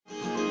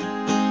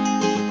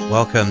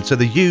Welcome to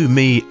the You,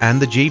 Me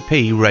and the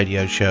GP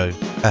radio show,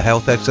 a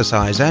health,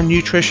 exercise and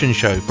nutrition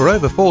show for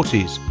over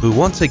 40s who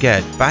want to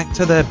get back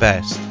to their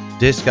best.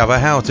 Discover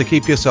how to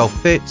keep yourself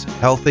fit,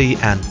 healthy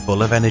and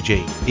full of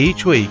energy.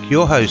 Each week,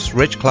 your hosts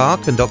Rich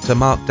Clark and Dr.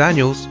 Mark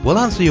Daniels will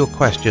answer your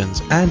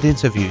questions and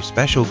interview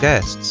special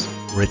guests.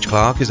 Rich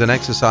Clark is an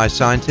exercise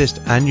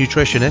scientist and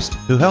nutritionist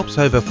who helps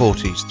over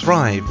 40s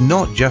thrive,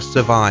 not just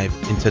survive,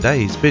 in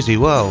today's busy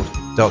world.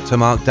 Dr.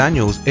 Mark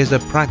Daniels is a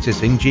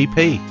practicing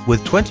GP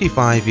with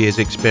 25 years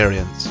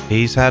experience.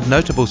 He's had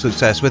notable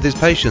success with his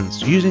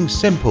patients using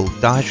simple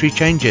dietary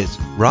changes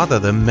rather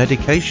than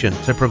medication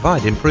to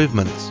provide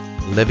improvements.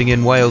 Living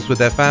in Wales with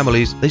their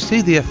families, they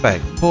see the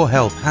effect poor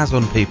health has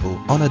on people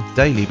on a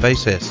daily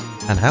basis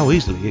and how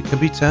easily it can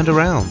be turned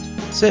around.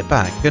 Sit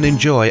back and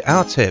enjoy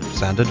our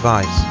tips and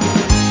advice.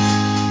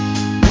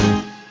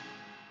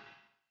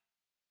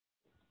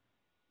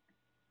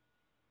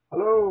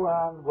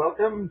 And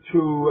welcome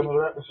to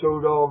another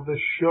episode of the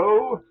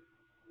show.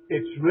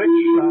 It's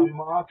Rich and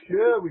Mark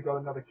here. We got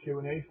another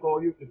Q&A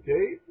for you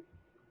today.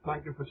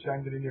 Thank you for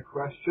sending in your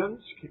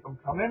questions. Keep them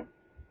coming.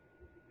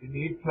 You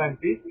need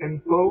plenty.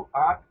 Info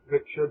at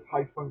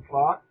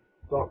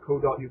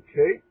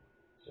richard-clark.co.uk.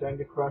 Send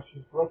your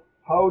questions to us.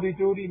 Howdy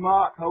doody,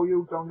 Mark. How are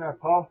you down there,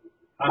 pal?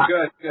 I'm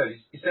good.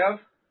 Yourself?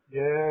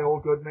 Yeah, all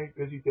good, mate.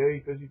 Busy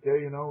day,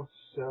 you know.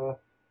 It's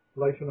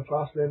life in the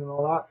fast lane and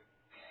all that.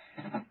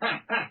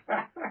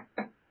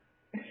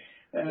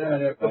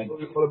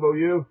 What about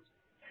you?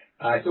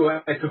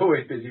 It's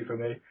always busy for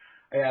me.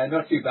 Yeah,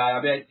 not too bad.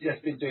 I mean, I've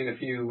just been doing a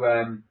few.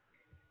 I've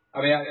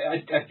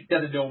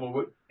done a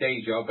normal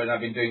day job, but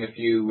I've been doing a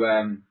few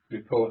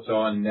reports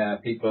on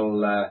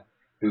people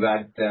who've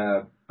had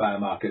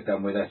biomarkers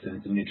done with us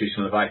and some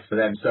nutritional advice for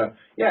them. So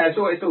yeah, it's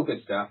all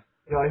good stuff.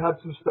 Yeah, I had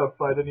some stuff.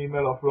 I had an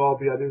email off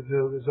Robbie. I did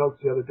the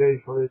results the other day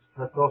for his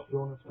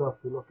testosterone and stuff.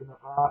 We're looking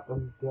at that,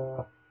 and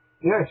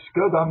yeah, it's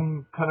good.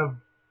 I'm kind of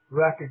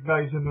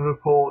recognising the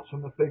reports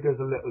and the figures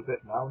a little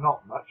bit now.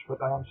 Not much,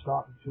 but I am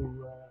starting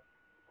to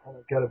kind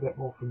of get a bit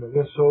more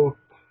familiar. So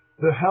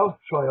the health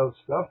trial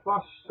stuff,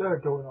 that's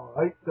going all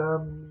right.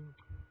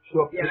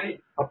 So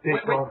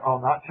update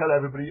on that. Tell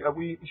everybody.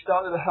 We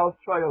started a health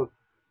trial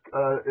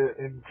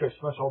in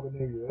Christmas or the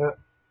New Year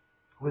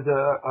with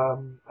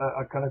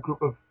a kind of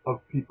group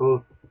of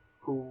people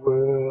who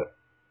were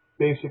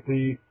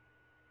basically.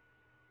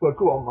 Well,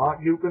 go on,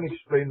 Mark. You can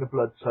explain the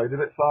blood side of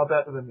it far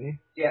better than me.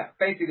 Yeah,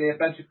 basically a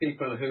bunch of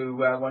people who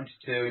wanted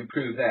to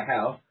improve their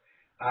health,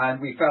 and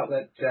we felt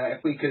that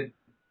if we could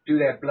do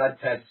their blood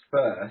tests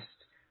first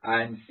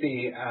and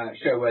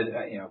show whether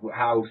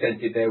how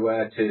sensitive they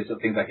were to sort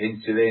of things like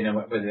insulin, and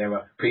whether they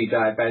were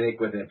pre-diabetic,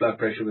 whether their blood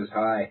pressure was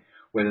high,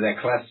 whether their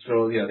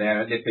cholesterol,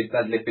 their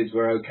blood lipids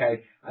were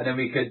okay, and then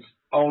we could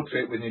alter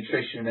it with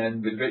nutrition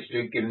and with Rich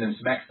giving them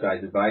some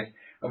exercise advice,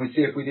 and we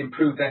see if we'd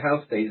improve their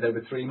health status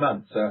over 3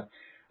 months. So.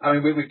 I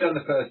mean, we've done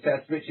the first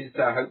test, which is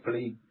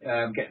hopefully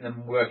getting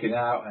them working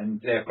out and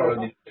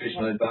following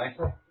nutritional advice.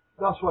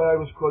 That's why I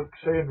was quite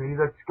saying really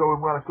that it's going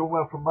well. It's going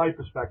well from my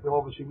perspective.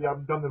 Obviously, we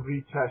haven't done the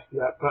retest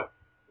yet, but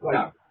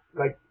like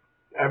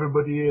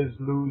everybody is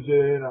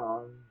losing,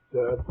 and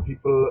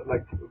people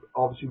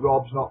obviously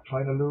Rob's not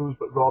trying to lose,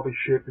 but Rob is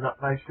shaping up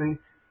nicely.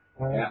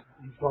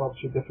 He's got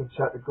obviously a different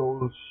set of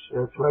goals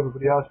to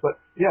everybody else, but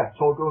yeah,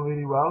 it's all going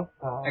really well.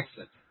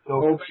 Excellent.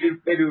 So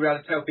maybe we'd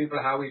rather tell people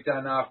how we've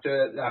done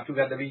after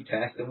we've had the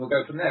retest, and we'll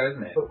go from there,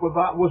 isn't it? Well,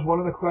 that was one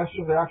of the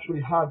questions I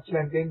actually had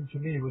sent in to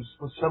me. Was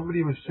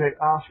somebody was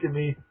asking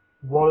me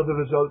what are the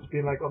results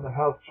been like on the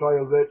health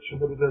trial, Rich,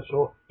 and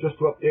so just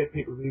to update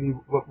people, really,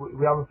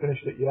 we haven't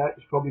finished it yet.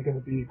 It's probably going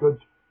to be a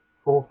good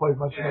 4 or 5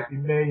 months,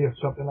 maybe May or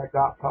something like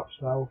that, perhaps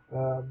now.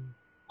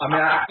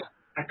 I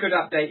could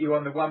update you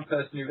on the one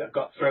person who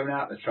got thrown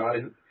out the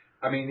trial.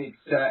 I mean,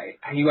 it's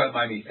he won't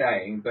mind me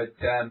saying, but.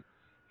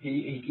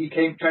 He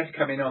tried to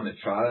come in on the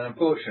trial, and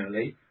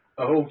unfortunately,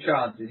 of all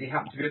chances, he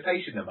happened to be a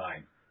patient of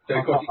mine. So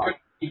of course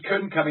he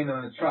couldn't come in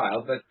on the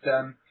trial, but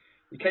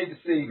he came to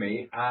see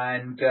me,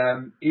 and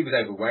he was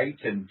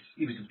overweight, and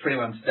he was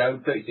 21 stone,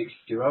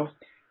 36-year-old.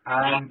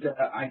 And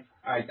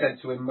I said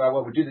to him, well,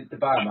 we'll do the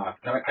biomarker.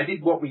 Now, I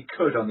did what we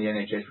could on the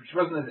NHS, which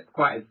wasn't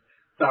quite as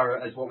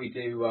thorough as what we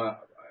do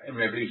in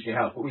Revolutionary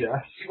Health, but we did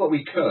what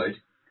we could,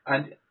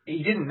 and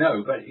he didn't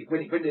know, but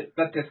when the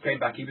blood test came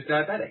back, he was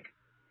diabetic.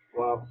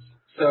 Wow.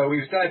 So he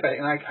was diabetic,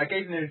 and I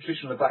gave him the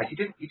nutritional advice. He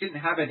didn't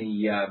have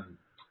any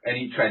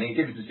training. He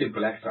gave him some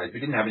simple exercise.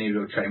 We didn't have any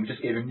real training. We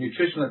just gave him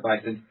nutritional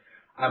advice, and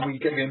we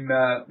gave him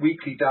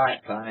weekly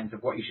diet plans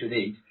of what he should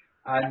eat.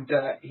 And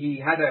he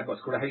had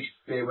what's called a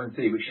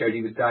HbA1c, which showed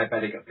he was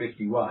diabetic at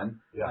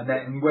 51. Yeah. And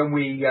then when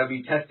we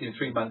retested him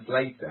 3 months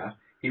later,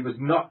 he was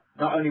not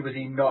only was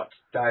he not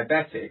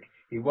diabetic,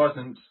 he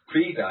wasn't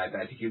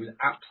pre-diabetic. He was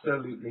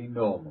absolutely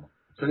normal.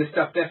 So this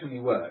stuff definitely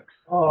works.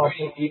 Oh,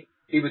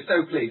 He was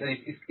so pleased, and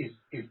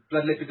his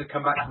blood lipids have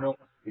come back to normal.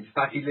 His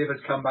fatty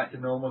liver's come back to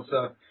normal.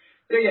 So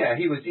yeah,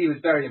 he was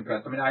very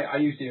impressed. I mean, I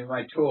used him in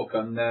my talk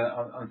on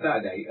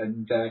Saturday,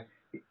 and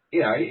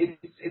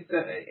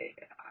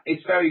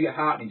it's very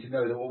heartening to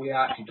know that what we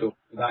are actually talking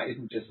about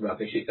isn't just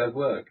rubbish. It does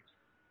work.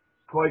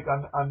 Quite,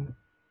 and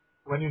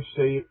when you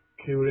say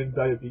curing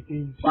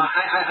diabetes, Well,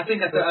 I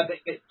think that's a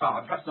bit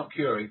far. Perhaps not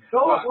curing.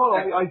 no, Well, well,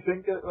 I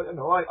think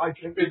I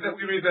think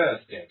we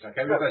reversed it.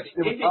 Okay, reversed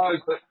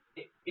it.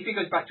 If he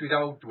goes back to his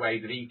old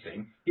ways of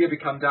eating, he'll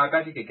become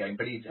diabetic again.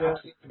 But he's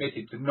absolutely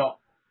committed to not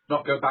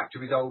go back to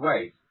his old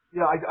ways.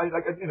 Yeah, it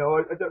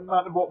doesn't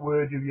matter what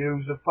word you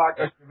use. The fact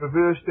that you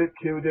reversed it,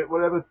 cured it,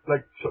 whatever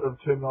like sort of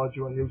terminology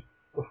you want to use.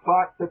 The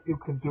fact that you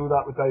can do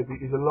that with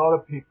diabetes, a lot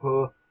of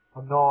people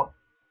are not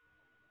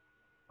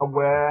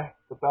aware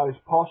that is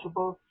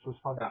possible. So it's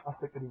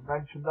fantastic that you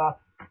mentioned that.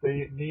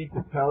 They need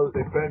to tell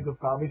their friends and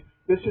families.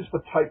 This is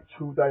for type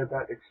 2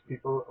 diabetics,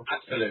 people.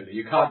 Absolutely.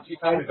 You can't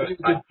reverse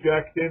that.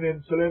 Injecting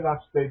insulin,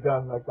 that's they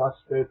done. Like that's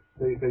they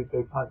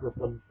pancreas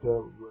them.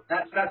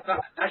 That's not,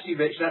 actually,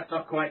 Rich, that's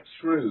not quite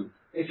true.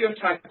 If you're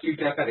type 2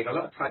 diabetic, a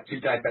lot of type 2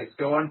 diabetics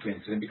go on to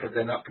insulin because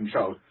they're not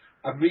controlled.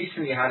 I've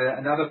recently had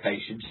another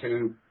patient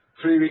who,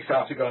 3 weeks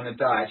after going on a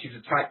diet, she's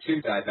a type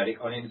 2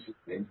 diabetic on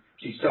insulin.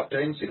 She stopped her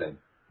insulin.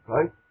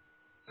 Right.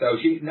 So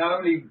she's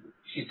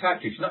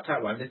type 2, she's not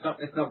type 1.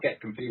 Let's not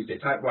get confused here.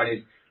 Type 1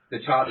 is the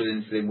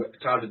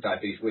childhood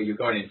diabetes where you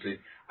go on insulin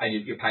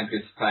and your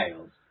pancreas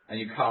fails and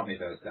you can't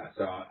reverse that.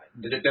 So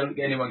don't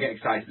anyone get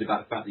excited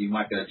about the fact that you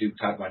might be able to do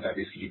type 1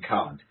 diabetes because you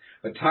can't.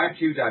 But type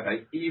 2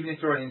 diabetics, even if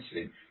they're on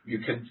insulin, you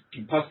can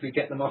possibly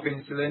get them off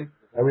insulin.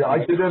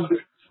 I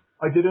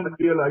didn't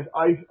realize.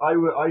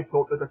 I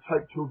thought that a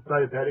type 2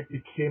 diabetic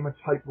became a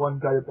type 1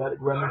 diabetic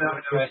when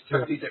No, it's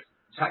totally different.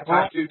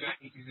 Type 2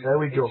 diabetes is... There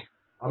we go.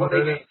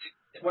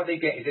 What they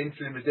get is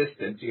insulin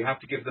resistance, so you have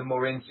to give them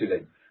more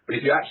insulin. But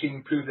if you actually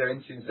improve their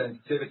insulin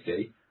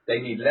sensitivity, they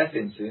need less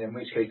insulin, in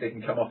which case they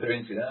can come off their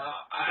insulin.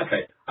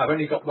 Okay, I've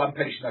only got one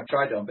patient I've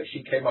tried it on, but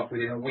she came off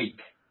within a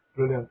week.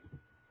 Brilliant.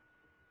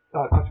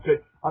 That's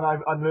great. And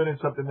I'm learning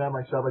something there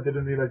myself. I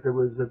didn't realize there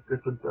was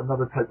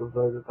another type of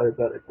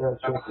diabetic there.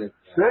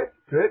 So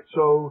great.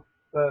 So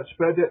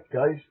spread it,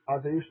 guys.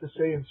 As I used to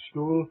say in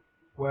school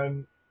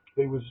when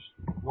they was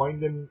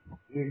winding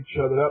each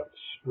other up,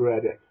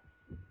 spread it.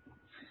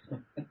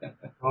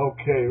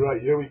 Okay,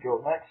 right, here we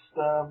go. Next,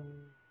 I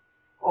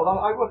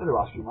wanted to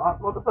ask you,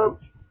 Mark, what about,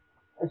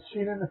 I've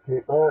seen in the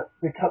paper,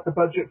 they cut the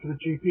budget for the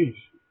GPs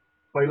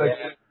by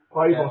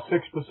 5 or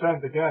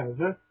 6% again, is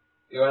it?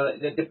 Well,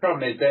 the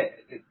problem is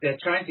they're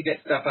trying to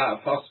get stuff out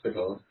of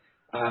hospitals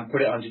and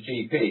put it onto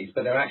GPs,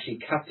 but they're actually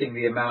cutting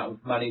the amount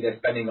of money they're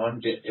spending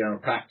on general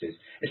practice.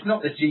 It's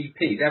not the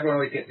GPs. Everyone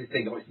always gets this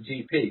thing, it's the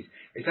GPs.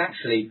 It's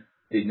actually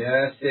the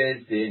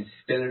nurses, the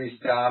ancillary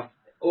staff,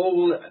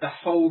 the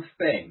whole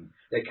thing.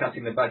 They're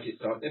cutting the budget.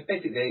 So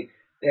basically,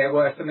 there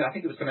were something, I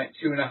think it was something like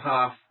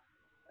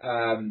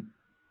 2.5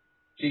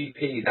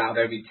 GPs out of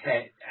every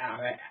 10,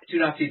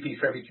 2.5 GPs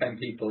for every 10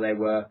 people there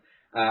were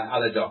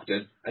other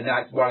doctors, and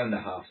now it's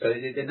 1.5. So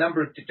the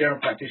number of general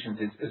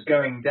practitioners is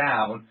going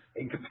down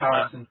in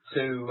comparison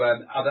to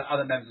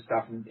other members of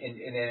staff in the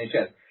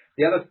NHS.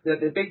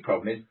 The big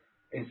problem is,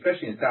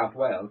 especially in South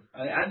Wales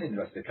and in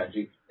the rest of the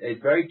country,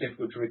 it's very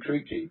difficult to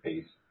recruit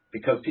GPs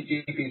because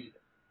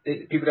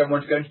people don't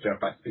want to go into general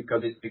practice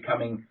because it's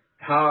becoming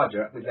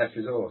harder with less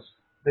resource.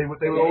 They were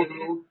all...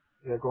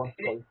 Yeah, go on.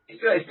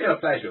 It's still a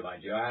pleasure,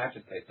 mind you. I have to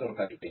say, it's still a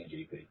pleasure being a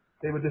GP.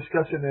 They were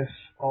discussing this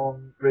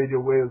on Radio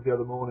Wales the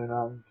other morning,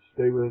 and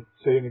they were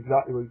saying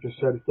exactly what you just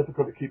said. It's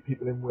difficult to keep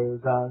people in Wales,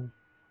 and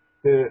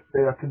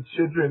they are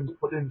considering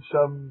putting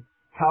some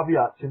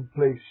caveats in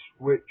place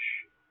which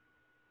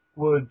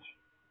would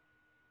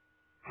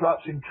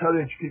perhaps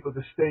encourage people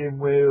to stay in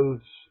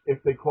Wales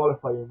if they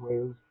qualify in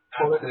Wales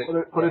for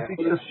at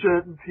least a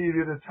certain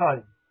period of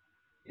time.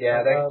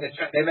 Yeah, they're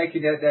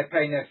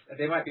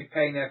they might be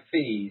paying their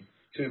fees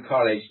through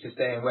college to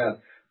stay in Wales.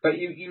 But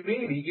you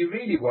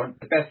really want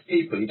the best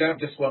people. You don't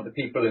just want the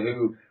people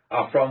who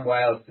are from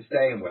Wales to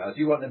stay in Wales.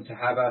 You want them to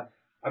have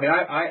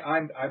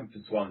I'm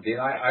from Swansea,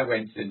 and I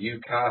went to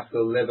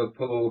Newcastle,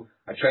 Liverpool.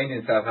 I trained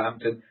in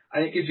Southampton,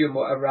 and it gives you a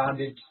more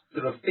rounded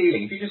sort of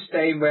feeling. If you just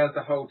stay in Wales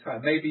the whole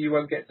time, maybe you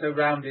won't get so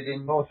rounded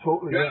in. Oh,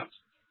 totally. Yeah.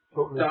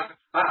 Totally. So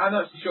I'm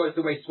not sure it's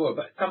the way forward,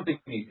 but something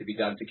needs to be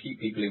done to keep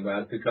people in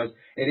Wales because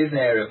it is an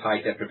area of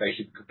high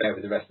deprivation compared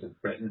with the rest of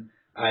Britain.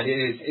 And it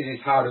is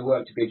harder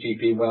work to be a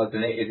GP in Wales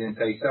than it is in,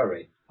 say,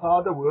 Surrey.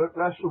 Harder work,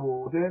 less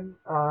rewarding.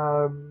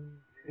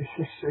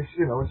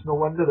 It's no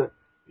wonder that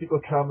people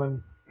come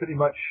and pretty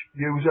much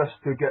use us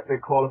to get their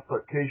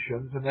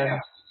qualifications and then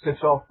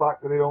piss off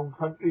back to their own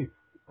country.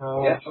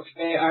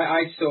 I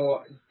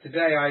saw,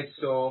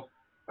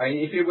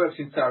 if you worked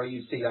in Surrey,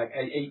 you'd see like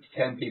 8 to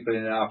 10 people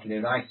in an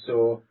afternoon. I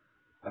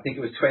think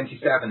it was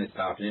 27 this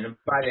afternoon, and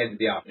by the end of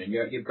the afternoon,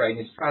 your brain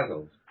is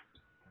frazzled.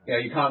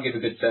 You can't give a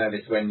good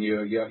service when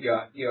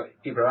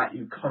people are at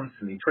you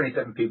constantly.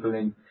 27 people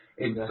in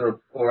sort of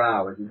 4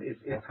 hours.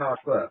 It's hard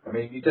work. I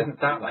mean, it doesn't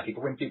sound like it,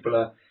 but when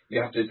people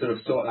you have to sort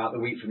of sort out the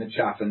wheat from the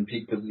chaff, and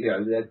people,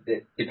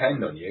 they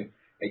depend on you.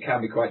 It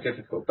can be quite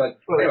difficult. But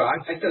anyway,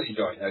 I still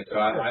enjoy it though, so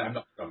I'm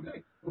not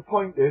grumbling. The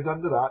point is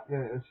under that,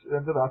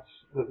 under that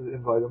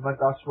environment,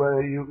 that's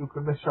where you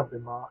can miss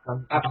something, Mark.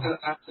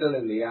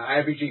 Absolutely. Yeah.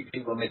 Every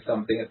GP will miss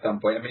something at some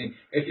point. I mean,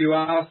 if you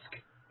ask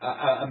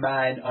a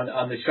man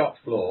on the shop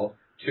floor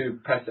to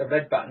press a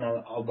red button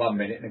on 1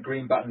 minute and a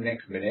green button the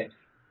next minute,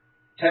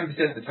 10%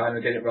 of the time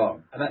they'll get it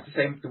wrong. And that's the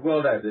same the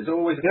world over. There's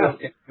always a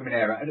built-in human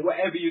error. And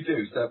whatever you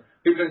do, so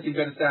people don't seem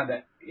to understand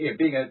that,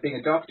 being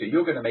a doctor,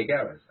 you're going to make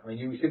errors. I mean,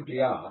 you simply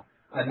are.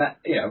 And that,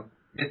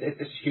 it's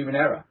just human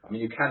error. I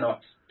mean, you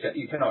cannot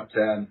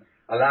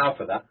allow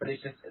for that, but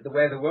it's just the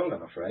way of the world,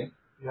 I'm afraid.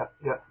 Yeah.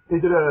 They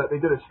did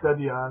a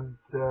study on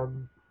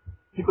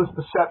people's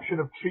perception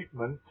of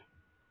treatment,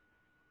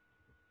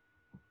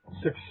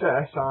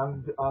 success,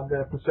 and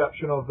their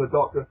perception of the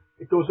doctor.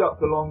 It goes up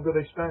the longer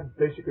they spend.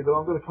 Basically, the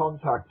longer the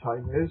contact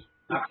time is,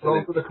 the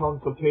longer the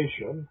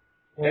consultation.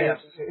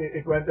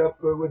 It went up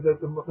with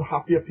the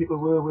happier people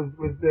were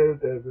with their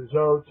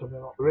results and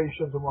their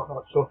operations and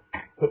whatnot. So,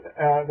 but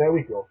there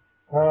we go.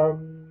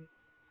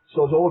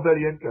 So it's all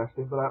very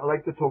interesting. But I'd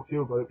like to talk to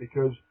you about it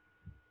because,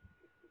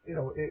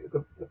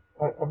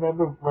 I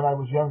remember when I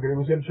was younger, it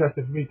was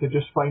interesting for me to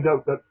just find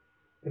out that,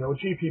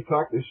 GP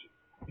practice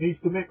needs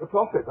to make a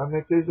profit, and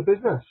it is a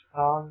business,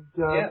 and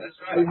that's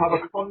right. we have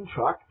a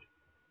contract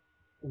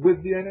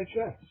with the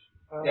NHS.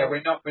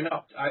 We're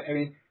not. I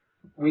mean,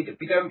 we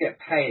don't get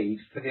paid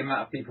for the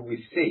amount of people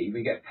we see.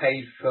 We get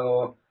paid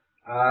for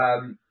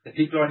the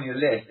people on your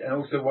list and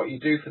also what you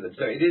do for them.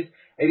 So it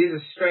is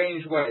a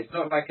strange way. It's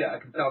not like a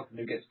consultant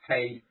who gets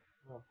paid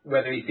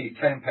whether he sees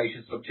 10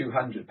 patients or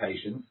 200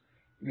 patients.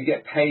 We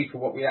get paid for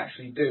what we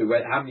actually do,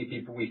 how many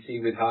people we see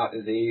with heart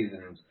disease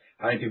and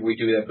how many people we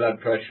do their blood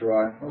pressure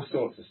on, all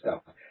sorts of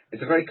stuff.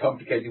 It's a very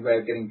complicated way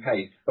of getting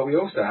paid, but we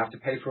also have to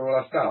pay for all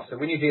our staff. So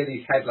when you hear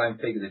these headline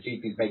figures of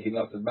GPs making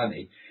lots of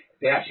money,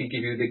 they actually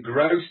give you the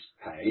gross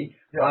pay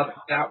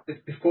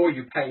before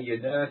you pay your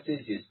nurses,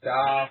 your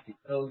staff, your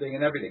building,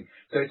 and everything.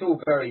 So it's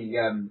all very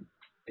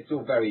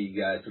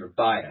sort of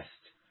biased.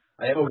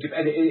 And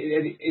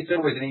it's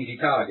always an easy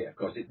target, of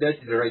course.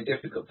 Nurses are a very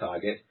difficult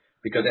target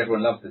because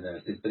everyone loves the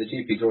nurses, but the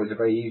GP is always a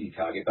very easy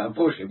target. But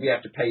unfortunately, we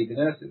have to pay the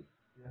nurses.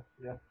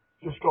 Yeah.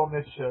 Just on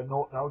this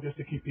note now, just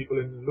to keep people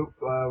in the loop,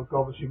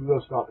 obviously we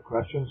will start the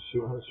questions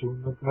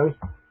soon.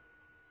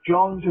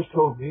 John just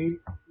told me,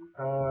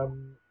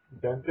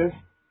 dentist,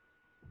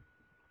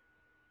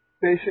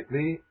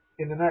 basically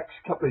in the next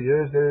couple of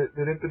years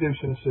they're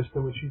introducing a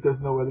system which he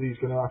doesn't know whether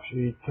he's going to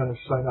actually kind of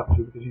sign up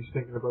to, because he's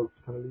thinking about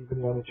kind of leaving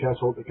the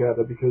NHS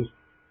altogether because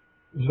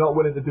he's not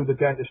willing to do the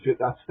dentistry at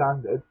that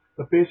standard.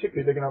 But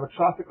basically they're going to have a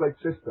traffic light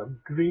system,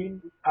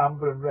 green,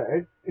 amber and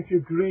red. If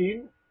you're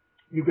green,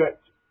 you get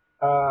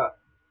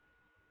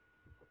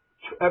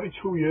every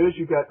 2 years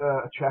you get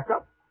a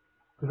checkup,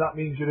 because that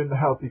means you're in the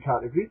healthy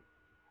category.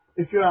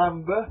 If you're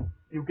amber,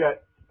 you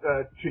get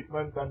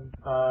treatment and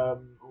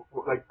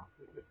like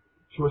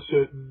to a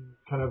certain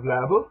kind of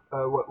level,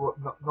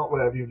 not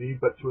whatever you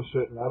need, but to a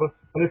certain level.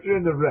 And if you're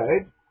in the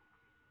red,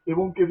 they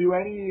won't give you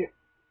any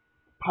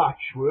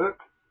patchwork.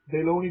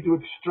 They'll only do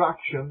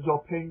extractions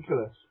or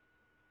painkillers.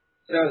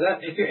 So that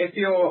if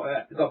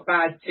you're got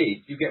bad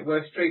teeth, you get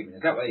worse treatment.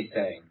 Is that what he's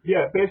saying?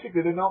 Yeah,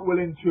 basically they're not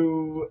willing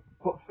to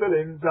put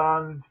fillings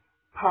and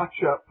patch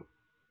up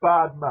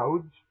bad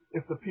mouths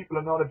if the people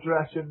are not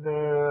addressing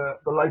the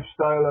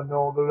lifestyle and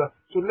all the.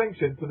 So it links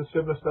into the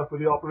similar stuff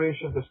with the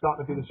operations. They're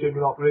starting to do the same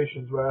with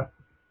operations where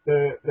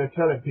they're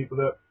telling people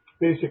that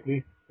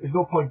basically there's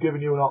no point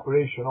giving you an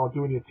operation or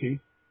doing your teeth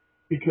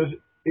because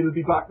it'll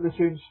be back to the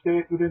same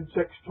state within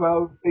 6,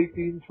 12,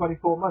 18,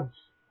 24 months.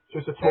 So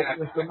it's a total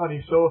waste of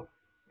money. So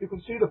you can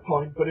see the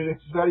point, but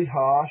it's very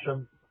harsh.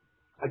 And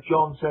like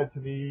John said to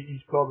me,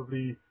 he's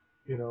probably,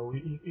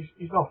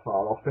 he's not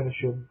far off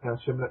finishing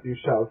similar to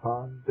yourself.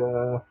 And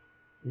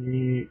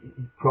he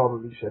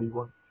probably said he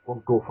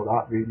won't go for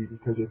that really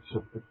because it's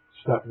a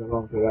step in the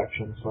wrong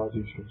direction as far as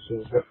he's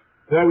concerned. But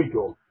there we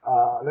go.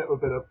 A little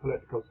bit of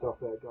political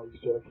stuff there, guys,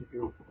 to keep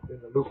you in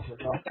the loop. And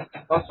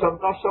that's some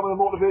of the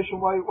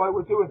motivation why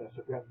we're doing this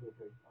at the end of the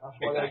day. And that's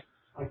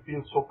why I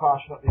feel so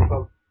passionately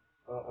about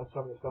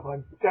some of the stuff.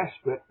 And I'm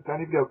desperate, if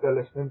anybody out there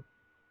listening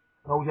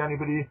knows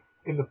anybody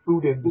in the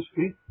food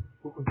industry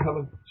who can come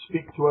and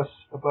speak to us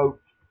about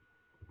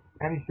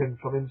anything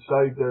from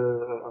inside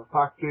a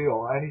factory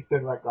or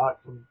anything like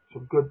that,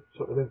 some good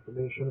sort of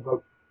information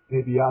about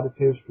maybe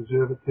additives,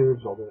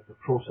 preservatives, or the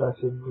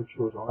processing which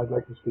goes on. I'd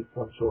like to speak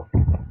to them, so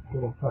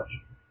get in touch.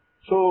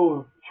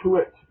 So, to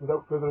it,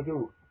 without further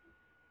ado.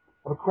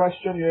 I have a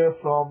question here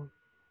from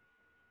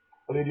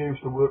a lady I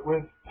used to work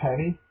with,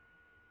 Penny.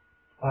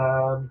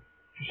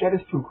 She said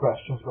it's 2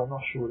 questions, but I'm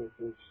not sure if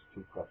it's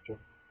 2 questions.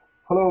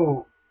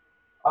 Hello,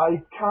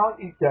 I can't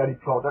eat dairy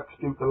products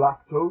due to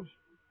lactose,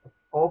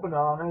 or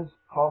bananas,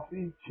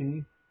 coffee,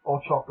 tea,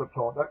 or chocolate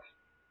products.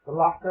 The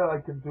latter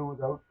I can do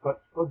without,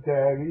 but for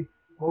dairy,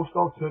 most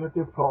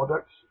alternative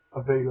products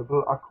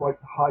available are quite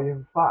high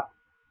in fat,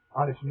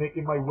 and it's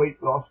making my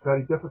weight loss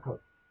very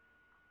difficult.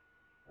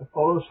 I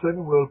follow a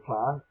Slimming World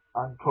plan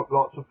and cook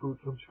lots of food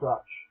from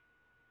scratch.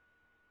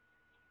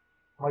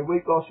 My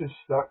weight loss is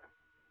stuck.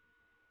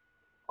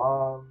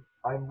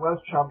 I'm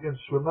Welsh champion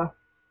swimmer.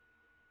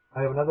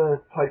 I have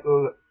another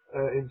title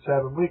in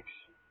 7 weeks.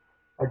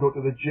 I go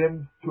to the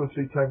gym 2 or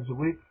 3 times a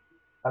week,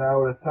 an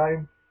hour at a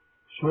time.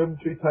 Swim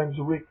 3 times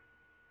a week.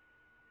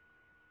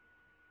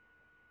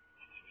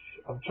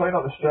 I'm trying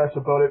not to stress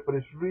about it, but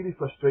it's really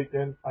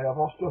frustrating. I have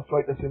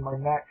osteoarthritis in my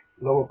neck,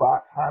 lower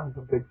back, hands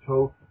and big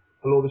toe.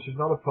 Although this is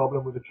not a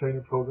problem with the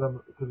training program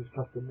because it's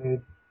custom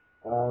made.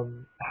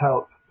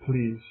 Help,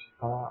 please.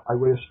 I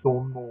weigh a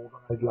stone more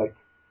than I'd like.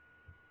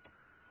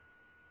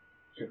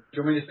 Do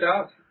you want me to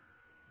start?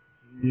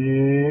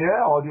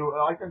 Yeah,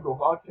 I can go.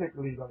 I'll take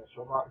the lead on this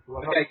one, Mark.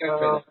 Okay,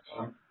 go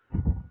for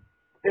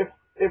it.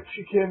 If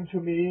she came to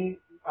me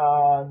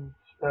and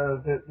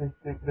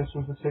this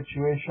was the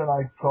situation,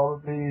 I'd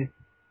probably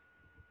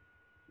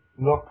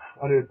look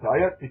at her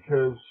diet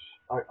because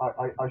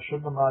I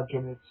shouldn't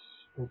imagine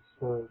it's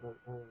the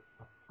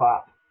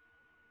fat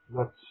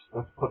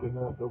that's putting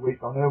the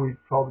weight on her.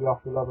 We'd probably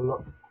have to have a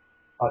look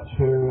at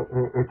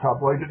her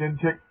carbohydrate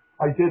intake.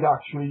 I did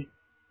actually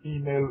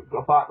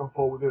go back and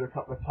forth with her a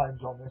couple of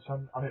times on this,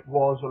 and it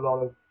was a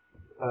lot of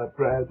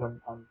bread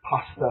and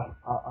pasta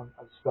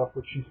and stuff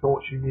which she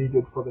thought she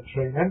needed for the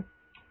training.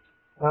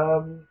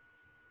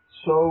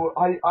 So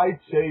I'd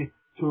say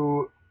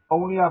to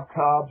only have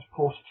carbs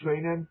post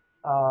training,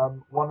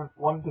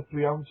 1 to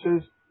 3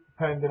 ounces,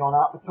 depending on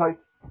appetite.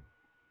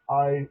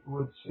 I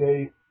would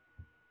say,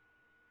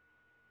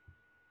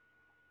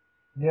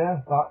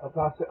 yeah,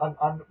 that's it.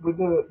 And with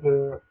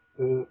the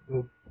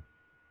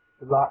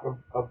lack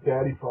of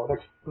dairy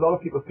products, a lot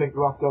of people think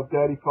you have to have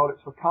dairy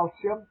products for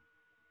calcium.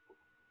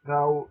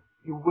 Now,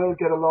 you will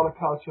get a lot of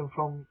calcium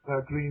from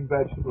green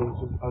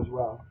vegetables as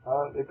well.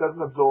 It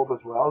doesn't absorb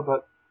as well,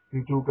 but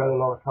you do get a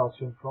lot of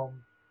calcium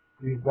from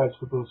green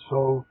vegetables.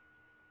 So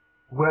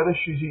whether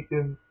she's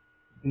eating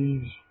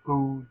these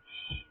foods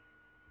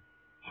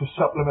to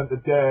supplement the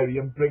dairy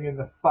and bringing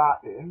the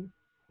fat in,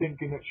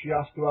 thinking that she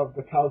has to have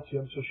the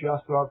calcium, so she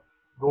has to have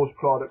those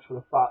products for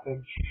the fat,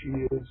 then she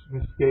is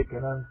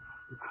mistaken, and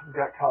you can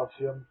get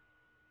calcium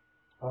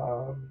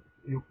from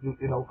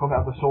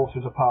other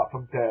sources apart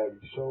from dairy.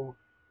 So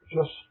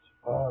just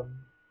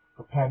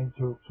for Penny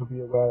to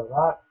be aware of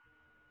that.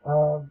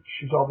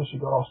 She's obviously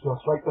got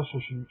osteoarthritis, so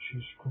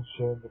she's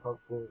concerned about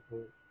the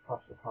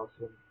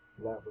calcium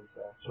levels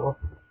there. So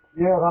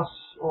yeah, that's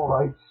all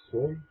I'd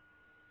say.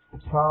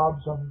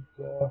 Carbs and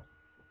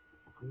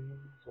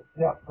greens.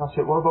 Yeah, that's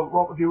it.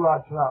 What would you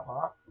add to that,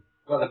 Mark?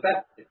 Well,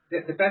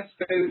 the best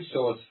food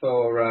source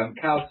for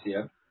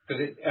calcium,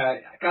 because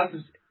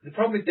calcium. The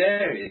problem with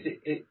dairy is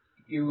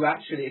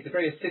it's a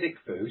very acidic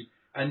food,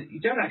 and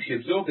you don't actually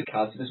absorb the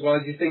calcium as well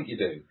as you think you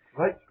do.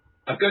 Right.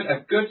 A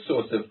good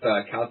source of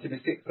calcium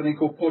is something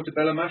called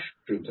portobello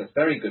mushrooms. That's a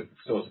very good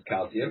source of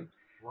calcium.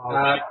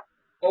 Wow.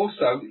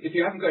 Also, if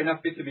you haven't got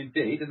enough vitamin D,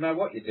 it doesn't matter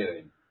what you're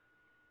doing.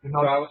 You're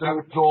not I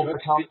would absorb the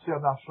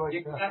calcium, that's right.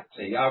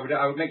 Exactly. Yeah.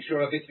 I would make sure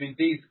a vitamin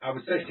D. I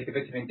would certainly take a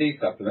vitamin D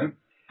supplement.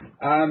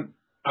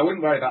 I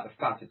wouldn't worry about the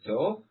fat at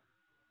all.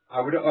 I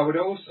would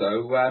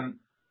also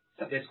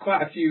there's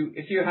quite a few.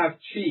 If you have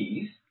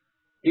cheese,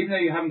 even though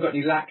you haven't got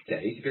any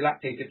lactase, if you're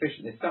lactase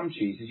deficient, there's some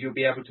cheeses you'll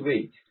be able to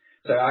eat.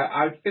 So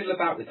I would fiddle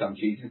about with some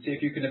cheeses and see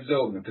if you can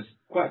absorb them, because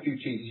quite a few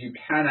cheeses you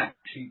can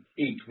actually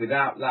eat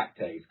without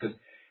lactase, because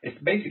it's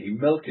basically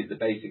milk is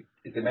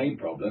the main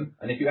problem.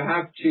 And if you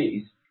have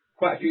cheese,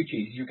 quite a few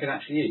cheeses you can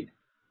actually eat.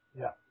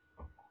 Yeah,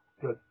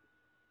 good.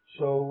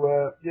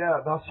 So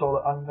yeah, that's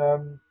all.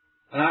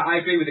 And I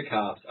agree with the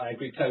carbs. I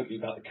agree totally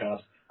about the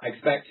carbs. I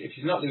expect if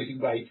she's not losing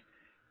weight,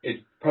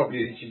 it's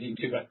probably that she's eating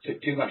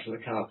too much of the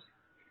carbs.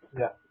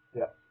 Yeah.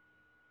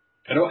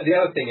 And the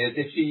other thing is,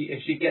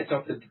 if she gets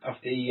off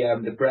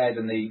the bread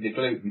and the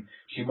gluten,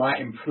 she might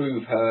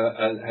improve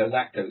her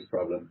lactose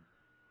problem.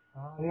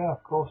 Yeah,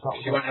 of course.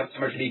 She won't have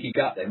so much leaky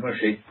gut then, will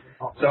she?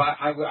 So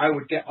I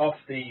would get off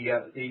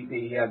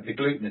the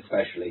gluten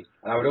especially,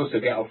 and I would also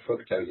get off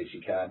fructose if she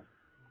can.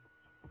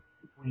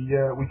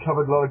 We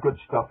covered a lot of good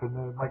stuff in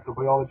the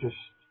microbiologist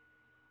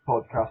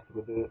podcast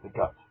with the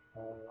gut.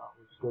 That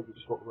was good. We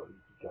spoke about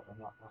leaky gut,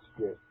 and that's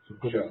great. So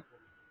good. Sure.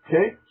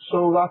 Okay,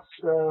 so that's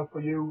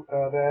for you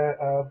there,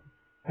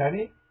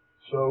 Penny.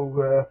 So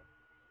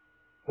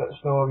let us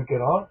know how we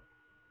get on.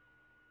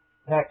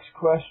 Next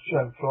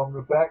question from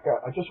Rebecca.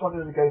 I just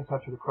wanted to get in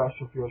touch with a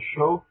question for your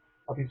show.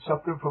 I've been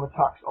suffering from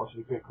attacks. Oh, this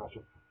is a great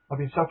question. I've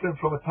been suffering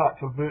from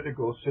attacks of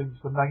vertigo since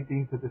the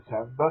 19th of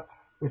December,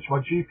 which my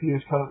GP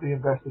is currently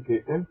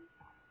investigating.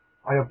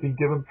 I have been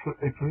given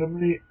a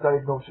preliminary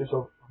diagnosis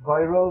of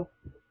viral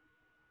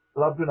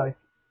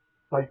labyrinthitis,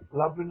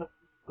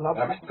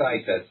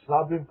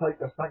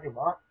 thank you,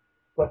 Mark,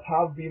 but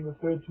have been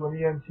referred to an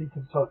ENT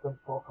consultant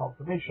for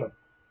confirmation.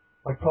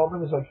 My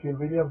problem is I feel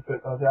really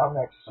unfit as I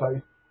haven't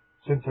exercised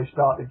since I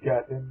started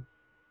getting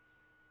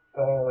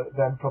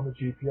them from the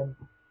GP, and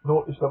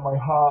noticed that my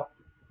heart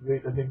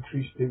rate has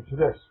increased due to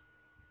this.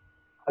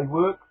 I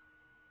would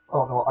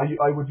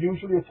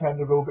usually attend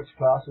aerobics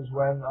classes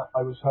when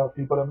I was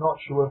healthy, but I'm not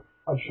sure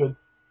I should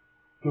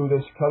do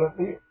this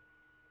currently.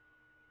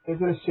 Is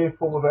it a safe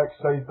form of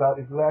exercise that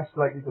is less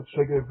likely to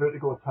trigger a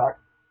vertigo attack,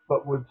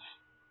 but would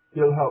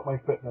he'll help my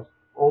fitness.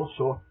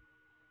 Also,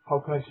 how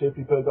can I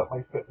safely build up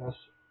my fitness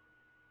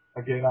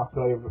again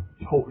after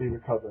I've totally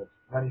recovered?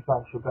 Many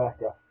thanks,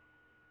 Rebecca.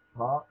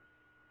 Mark?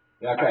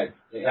 Yeah, okay.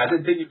 Yeah, I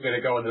didn't think you were going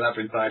to go on the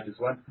labyrinthitis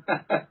one.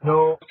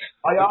 No,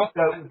 I have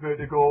dealt with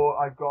vertigo.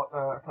 I've got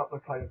a couple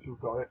of clients who've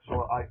got it,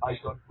 so I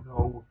don't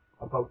know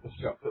about the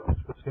Sure.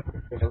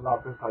 specific thing of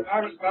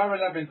labyrinthitis. Viral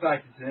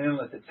labyrinthitis is an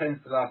illness that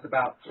tends to last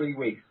about 3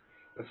 weeks.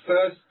 The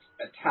first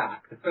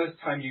attack, the first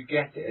time you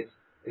get it,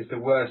 is the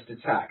worst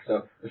attack.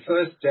 So the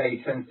first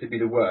day tends to be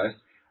the worst,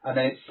 and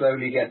then it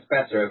slowly gets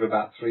better over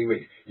about 3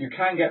 weeks. You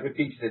can get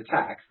repeated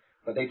attacks,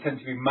 but they tend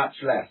to be much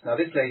less. Now,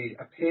 this lady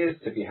appears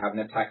to be having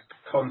attacks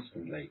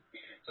constantly.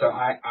 So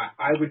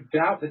I would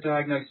doubt the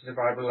diagnosis of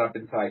viral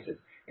labyrinthitis.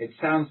 It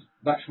sounds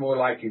much more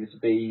likely to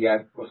be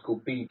what's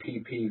called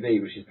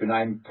BPPV, which is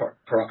benign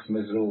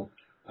paroxysmal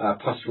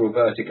postural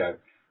vertigo.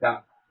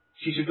 Now,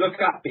 she should look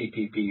up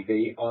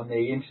BPPV on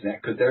the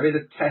internet because there is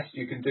a test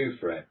you can do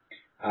for it.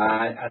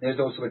 And there's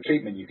also a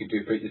treatment you can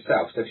do for it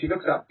yourself. So if she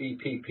looks up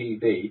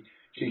BPPV,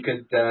 she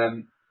could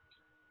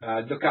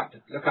look up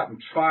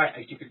and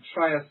try. She could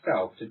try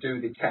herself to do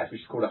the test,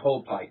 which is called a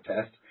whole pike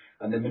test.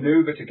 And the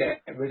manoeuvre to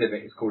get rid of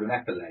it is called an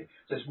epilay.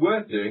 So it's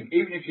worth doing,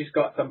 even if she's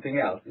got something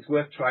else. It's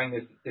worth trying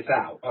this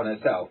out on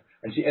herself.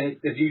 And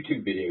there's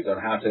YouTube videos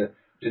on how to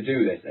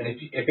do this. And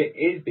if it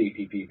is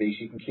BPPV,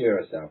 she can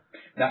cure herself.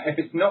 Now, if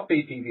it's not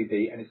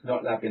BPPV and it's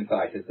not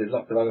labyrinthitis, there's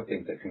lots of other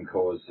things that can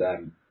cause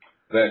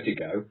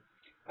vertigo.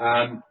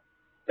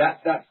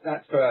 That's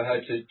for her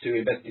to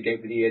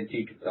investigate with the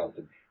ENT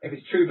consultant. If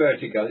it's true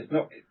vertigo,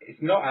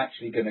 it's not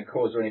actually going to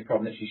cause her any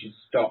problem that she should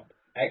stop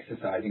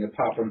exercising,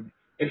 apart from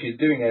if she's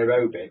doing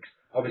aerobics,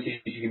 obviously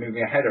she's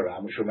moving her head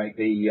around, which will make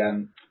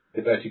the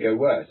vertigo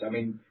worse. I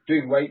mean,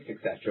 doing weights,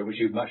 etc., which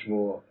you're much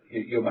more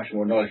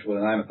knowledgeable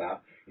than I'm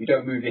about, you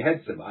don't move your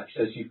head so much,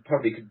 so she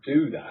probably could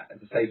do that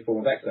as a safe form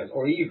of exercise,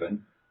 or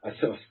even a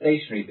sort of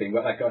stationary thing,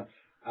 but like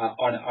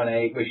on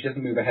a where she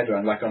doesn't move her head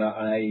around, like on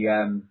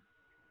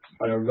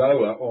a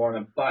rower or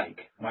on a bike,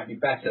 might be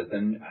better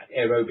than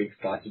aerobics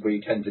classes where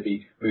you tend to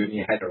be moving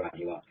your head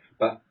around a lot.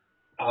 But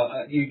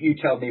you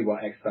tell me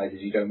what exercises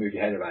you don't move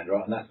your head around,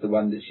 right? And that's the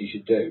one that she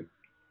should do.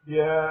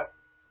 Yeah,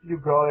 you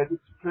got it.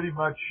 It's pretty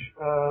much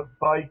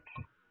bike,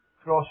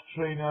 cross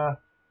trainer,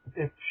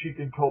 if she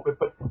can cope it.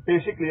 But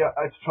basically,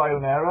 it's trial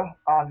and error,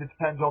 and it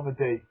depends on the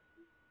day.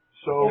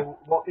 So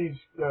what these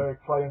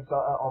clients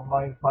are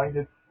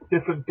minded,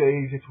 different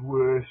days it's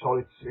worse, or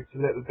it's a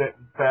little bit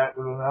better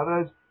than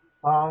others.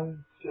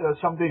 And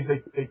some days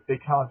they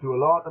can't do a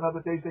lot, and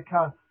other days they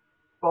can.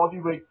 Body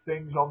weight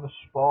things on the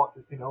spot,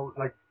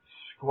 like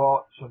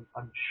squats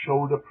and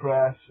shoulder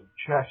press and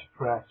chest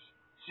press,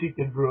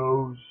 seated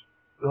rows,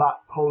 lat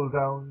pull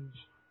downs.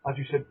 As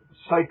you said,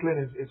 cycling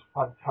is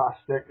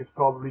fantastic. It's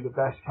probably the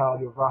best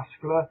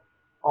cardiovascular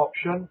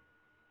option.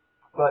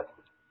 But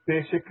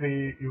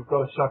basically, you've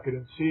got to suck it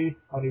and see,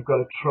 and you've got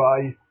to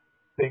try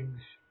things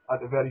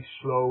at a very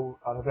slow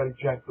and a very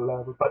gentle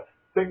level. But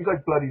things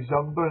like bloody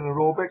Zumba and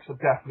aerobics are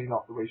definitely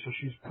not the way. So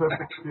she's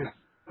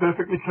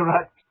perfectly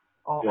correct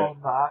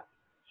on that.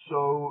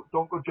 So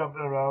don't go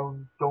jumping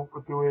around. Don't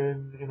go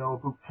doing,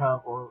 boot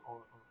camp or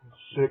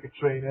circuit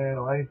training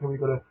or anything. We've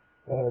got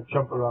to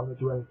jump around and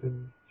do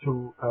anything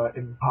too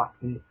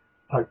impacty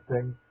type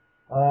thing.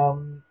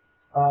 And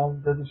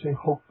as I say,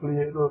 hopefully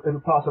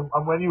it'll pass.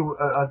 And when you,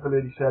 as the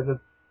lady said,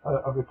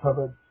 have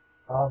recovered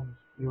and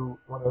you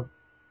want to,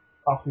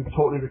 after you've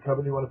totally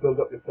recovered, you want to build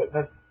up your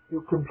fitness,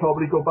 you can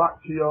probably go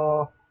back to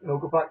your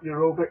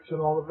aerobics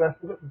and all the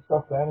rest of it and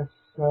stuff. Then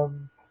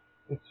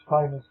it's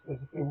fine. There's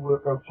a few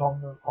workouts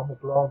on the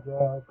blog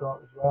there I've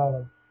got as well,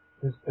 and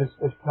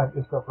there's plenty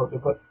of stuff out there.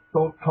 But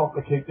don't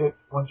complicate it.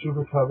 Once you've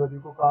recovered, you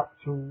go back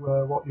to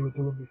what you were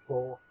doing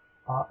before,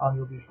 and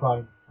you'll be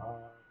fine.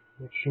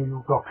 Make sure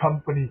you've got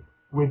company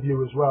with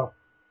you as well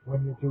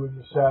when you're doing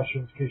your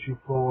sessions, in case you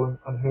fall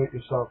and hurt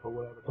yourself or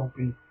whatever. Don't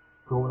be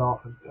going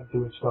off and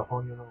doing stuff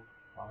on your own.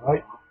 All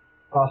right.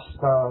 That's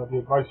the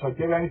advice I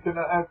give. Anything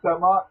else there,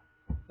 Mark?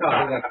 No,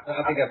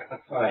 I think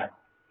that's fine.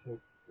 Okay,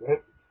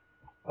 great.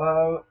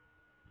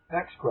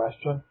 Next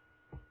question.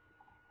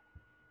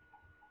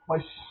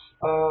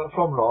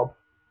 From Rob.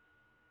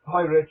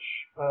 Hi, Rich,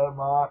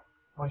 Mark.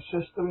 My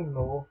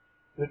sister-in-law,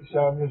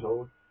 37 years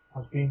old,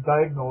 has been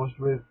diagnosed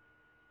with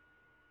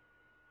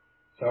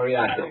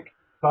psoriatic.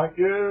 Thank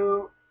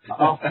you.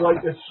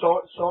 Arthritis.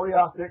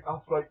 Psoriatic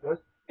arthritis.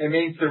 It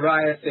means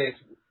psoriasis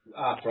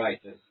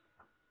arthritis.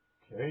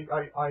 Okay,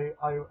 I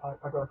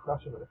got a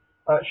question with it.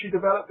 She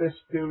developed this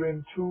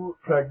during 2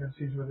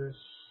 pregnancies with her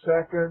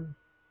second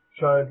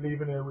child,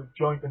 leaving her with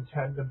joint and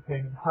tendon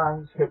pain in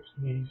hands, hips,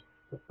 knees,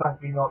 but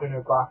thankfully not in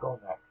her back or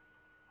neck.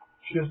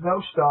 She has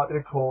now started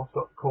a course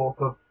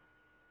of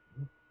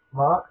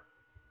Mark?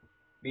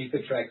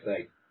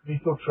 Methotrexate.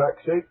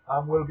 Methotrexate,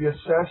 and will be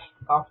assessed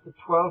after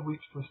 12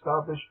 weeks to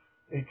establish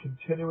a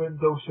continuing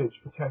dosage,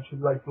 potentially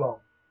lifelong.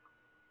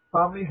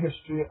 Family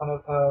history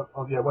and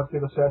once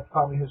they've assessed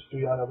family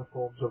history and other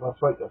forms of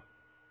arthritis.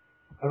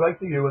 I'd like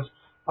the viewers,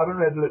 having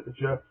read the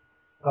literature,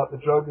 that the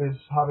drug is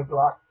having to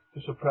act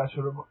to suppress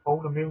her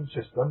own immune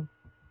system,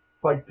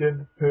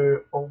 fighting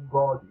her own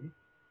body,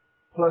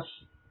 plus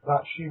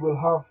that she will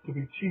have to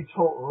be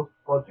teetotal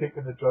while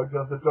taking the drug,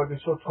 as the drug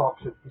is so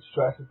toxic it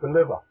stresses the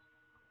liver.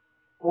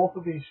 Both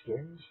of these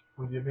things,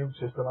 with the immune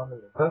system and the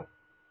liver,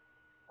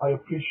 I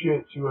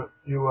appreciate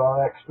you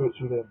are experts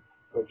within,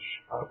 which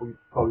we're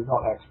probably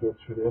not experts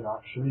within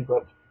actually,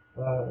 but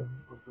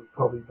we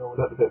probably know a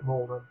little bit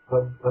more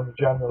than the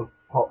general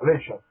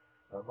population,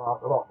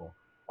 Mark, a lot more.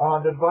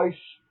 And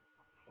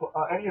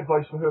any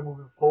advice for her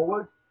moving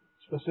forward,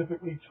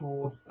 specifically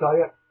towards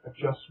diet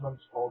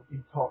adjustments or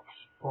detox,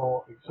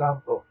 for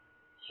example.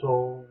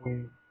 So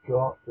we've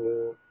got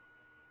the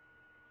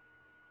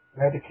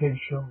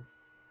medication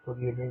for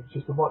the immune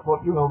system. What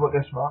do you know about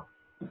this, Mark?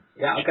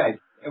 Yeah, okay.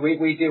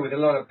 We deal with a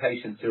lot of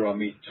patients who are on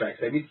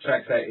methotrexate.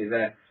 Methotrexate is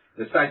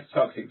the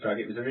cytotoxic drug.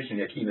 It was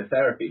originally a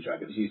chemotherapy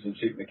drug. It was used in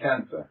treating the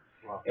cancer.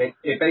 Wow.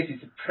 It basically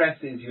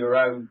suppresses your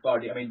own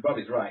body. I mean, Bob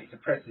is right. It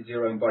suppresses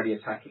your own body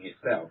attacking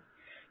itself.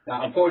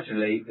 Now,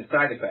 unfortunately, the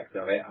side effects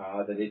of it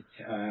are that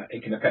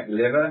it can affect the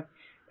liver.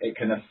 It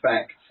can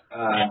affect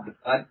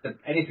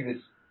anything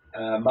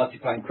that's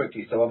multiplying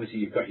quickly. So obviously,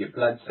 you've got your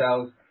blood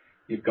cells,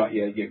 you've got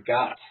your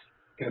gut.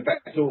 It can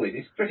affect all these.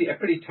 It's a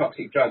pretty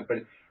toxic drug, but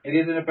it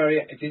is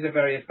a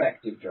very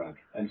effective drug.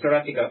 And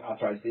psoriatic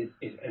arthritis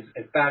is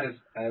as bad as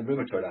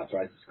rheumatoid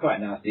arthritis. It's quite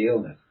a nasty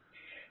illness.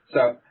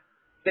 So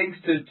things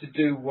to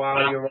do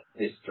while you're on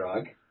this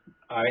drug.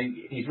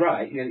 He's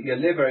right. Your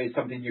liver is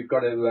something you've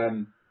got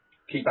to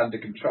keep under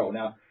control.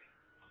 Now,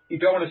 you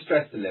don't want to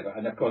stress the liver,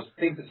 and of course,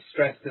 things that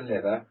stress the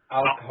liver,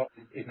 alcohol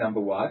is number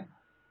one.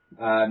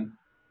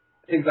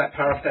 Things like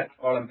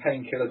paracetamol and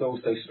painkillers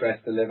also stress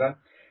the liver.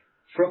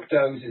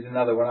 Fructose is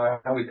another one. I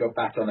always go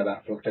bat on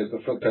about fructose,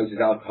 but fructose is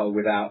alcohol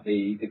without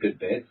the good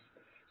bits.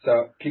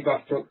 So keep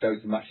off fructose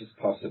as much as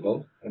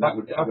possible, and that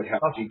would help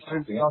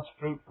detoxing it. That's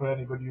fruit for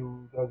anybody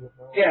who doesn't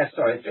know. Yeah,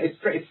 sorry,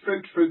 it's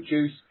fruit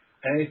juice,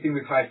 and anything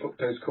with high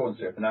fructose corn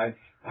syrup. Now,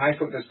 high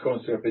fructose corn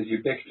syrup is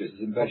ubiquitous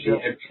in virtually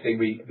everything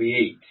we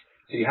eat.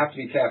 So you have to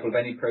be careful of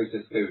any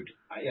processed food.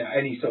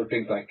 Any sort of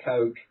things like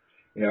Coke,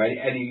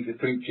 any of the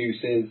fruit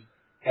juices,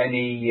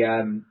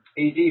 even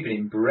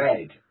in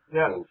bread.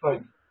 Yeah,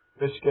 like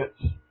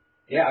biscuits.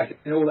 Yeah,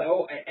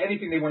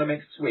 anything they want to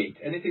make sweet,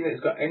 anything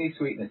that's got any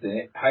sweetness in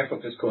it, high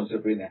fructose corn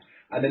syrup in there.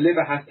 And the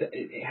liver has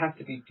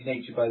to be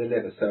denatured by the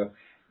liver. So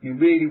you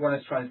really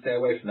want to try and stay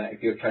away from that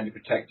if you're trying to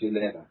protect your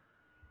liver.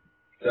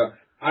 So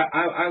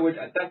I would,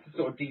 that's the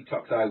sort of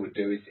detox I would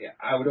do.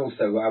 I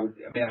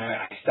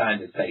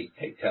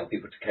tell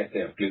people to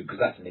stay off gluten because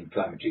that's an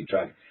inflammatory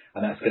drug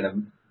and that's going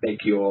to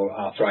make your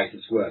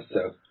arthritis worse. So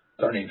it's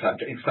not an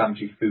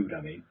inflammatory food,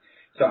 I mean.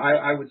 So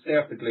I would stay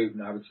off the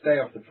gluten. I would stay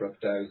off the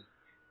fructose,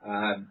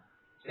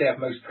 stay off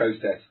most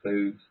processed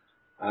foods,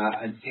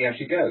 and see how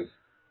she goes.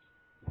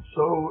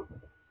 So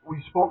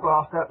we spoke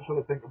last episode,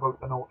 I think, about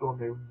an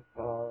autoimmune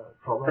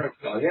problem.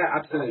 Yeah,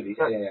 absolutely.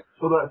 Yeah.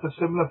 So that's a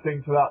similar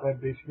thing to that then,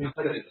 basically.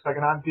 It's like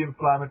an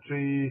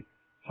anti-inflammatory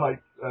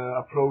type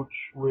approach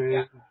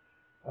with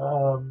stay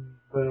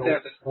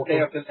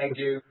off the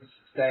legumes,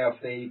 stay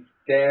off the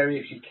dairy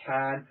if you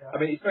can. I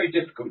mean, it's very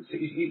difficult. So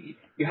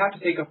you have to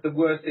take off the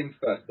worst things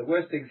first. The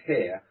worst things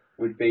here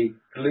would be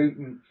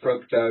gluten,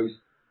 fructose,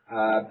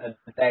 and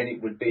then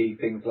it would be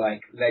things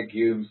like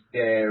legumes,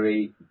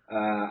 dairy,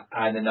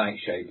 and the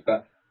nightshades.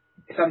 But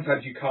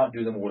sometimes you can't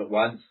do them all at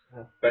once.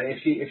 Yeah. But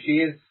if she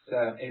is,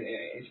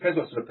 it depends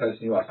what sort of person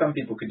you are. Some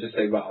people can just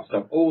say, right, I'll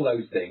stop all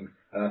those things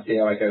and I'll see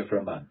how I go for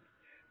a month.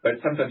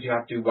 But sometimes you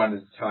have to do one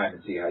at a time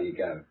and see how you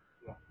go.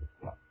 Yeah.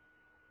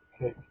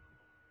 Okay.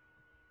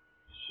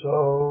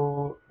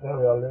 So there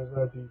we are,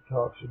 liver,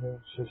 detox,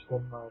 immune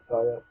system,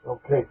 diet.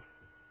 Okay.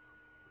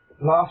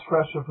 Last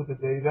question for the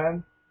day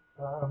then.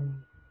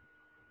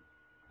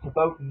 It's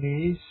about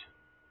knees.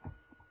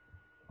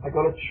 I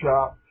got a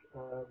chat.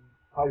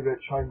 Hi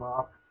Rich, hi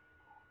Mark.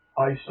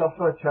 I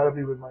suffer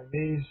terribly with my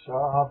knees.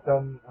 I have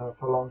done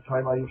for a long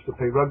time. I used to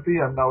play rugby.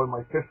 I'm now in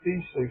my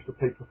 50s. I used to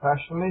play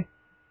professionally.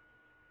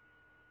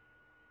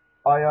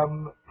 I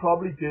am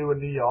probably due a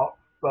knee op,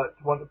 but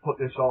want to put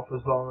this off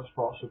as long as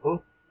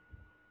possible.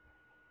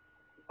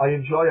 I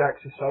enjoy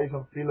exercise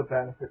and feel the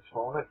benefits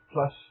from it.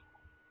 Plus,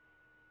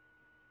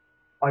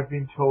 I've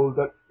been told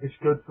that it's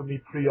good for me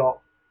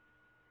pre-op.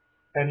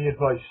 Any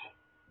advice?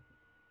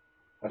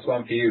 That's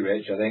one for you,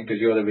 Rich, I think, because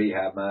you're the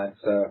rehab man.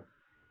 So.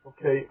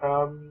 Okay.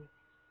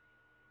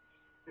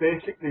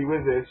 Basically,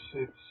 with this,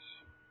 it's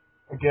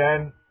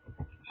again,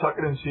 suck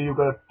it and see. You've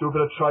got to do a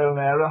bit of trial and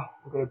error.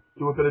 You've got to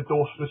do a bit of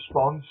dose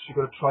response. You've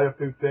got to try a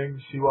few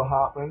things, see what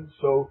happens.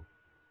 So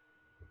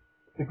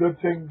the good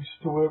things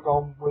to work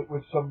on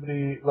with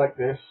somebody like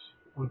this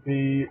would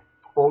be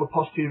all the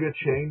posterior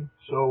chain,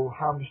 so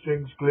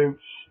hamstrings, glutes,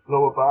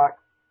 lower back.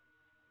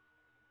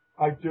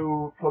 I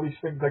do probably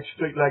things like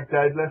straight leg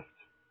deadlift,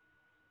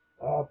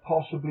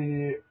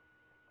 possibly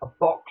a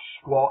box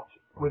squat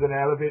with an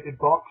elevated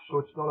box, so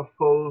it's not a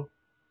full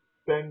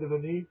bend of the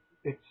knee.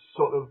 It's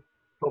sort of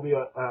probably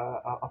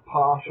a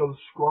partial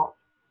squat.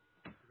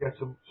 Get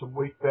some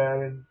weight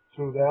bearing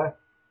through there.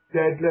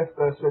 deadlift,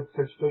 so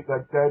straight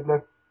leg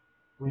deadlift.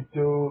 We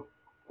do,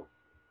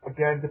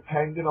 again,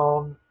 depending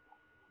on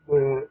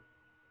the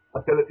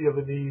ability of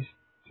the knees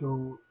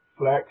to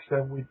flex,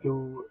 then we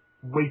do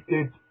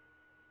weighted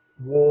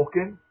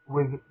walking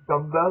with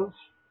dumbbells.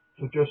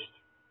 So just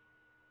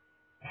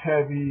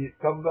heavy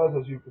dumbbells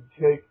as you can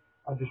take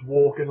and just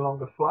walking along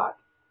the flat.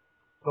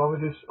 As long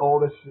as all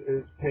this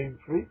is pain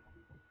free.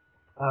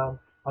 And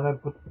then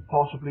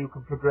possibly you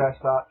can progress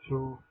that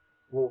to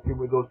walking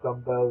with those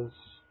dumbbells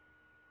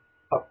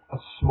up a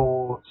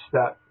small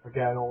step.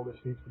 Again, all this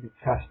needs to be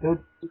tested.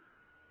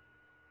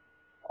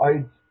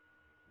 I'd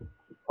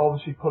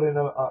obviously put in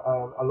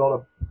a lot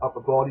of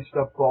upper body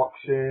stuff,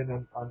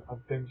 boxing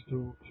and things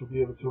to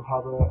be able to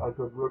have a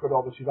good workout.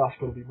 Obviously that's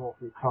going to be more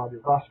for your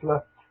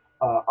cardiovascular.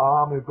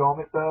 Arm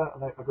ergometer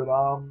and a good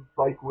arm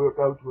bike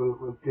workout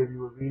will give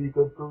you a really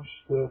good boost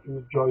if you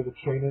enjoy the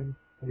training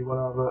and you want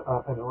to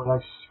have a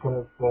nice kind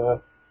of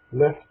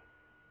lift.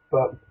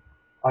 But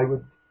I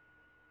would,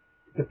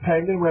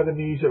 depending where the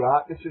knees are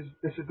at, this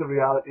is the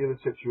reality of the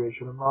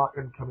situation, and Mark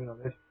can come in on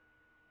this.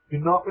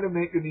 You're not going to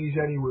make your knees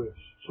any worse.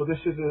 So this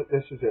is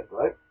it,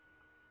 right?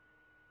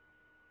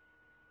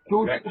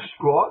 Do the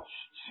squats,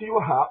 see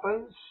what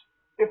happens.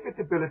 If it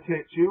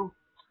debilitates you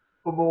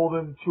for more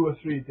than 2 or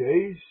 3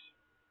 days,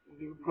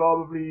 you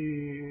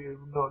probably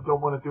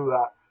don't want to do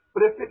that.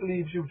 But if it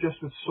leaves you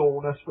just with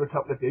soreness for a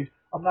couple of days,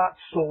 and that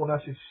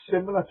soreness is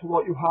similar to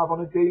what you have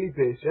on a daily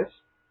basis,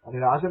 and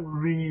it hasn't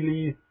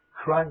really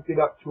cranked it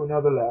up to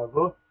another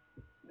level,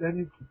 then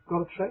you've got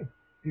to train.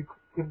 You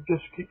can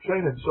just keep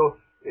training. So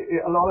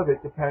a lot of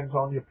it depends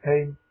on your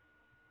pain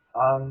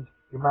and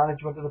your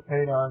management of the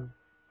pain and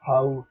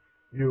how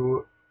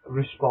you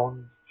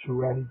respond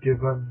to any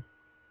given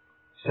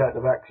set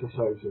of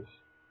exercises.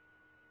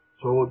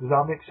 So does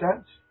that make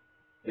sense?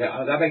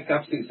 Yeah, that makes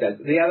absolute sense.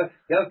 The other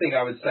thing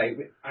I would say,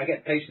 I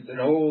get patients and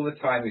all the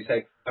time who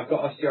say, I've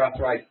got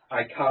osteoarthritis,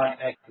 I can't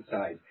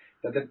exercise.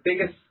 But the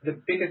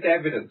biggest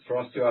evidence for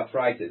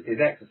osteoarthritis is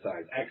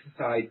exercise.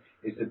 Exercise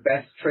is the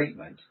best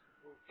treatment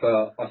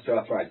for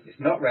osteoarthritis. It's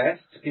not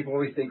rest. People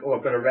always think, oh,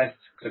 I've got to rest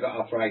because I've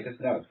got arthritis.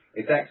 No,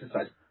 it's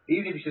exercise.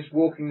 Even if it's just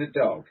walking the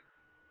dog,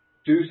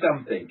 do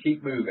something,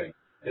 keep moving.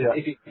 Yeah.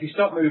 If you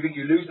stop moving,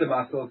 you lose the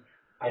muscles,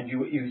 and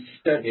you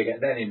certainly get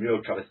then in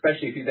real trouble,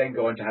 especially if you then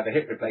go on to have a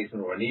hip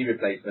replacement or a knee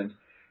replacement.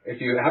 If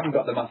you haven't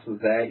got the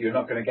muscles there, you're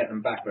not going to get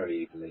them back very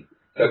easily.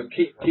 So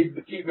keep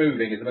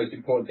moving is the most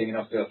important thing in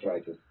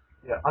osteoarthritis.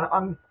 Yeah,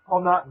 and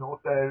on that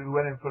note, we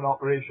went in for an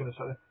operation or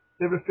something.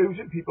 They're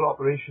refusing people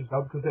operations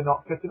now because they're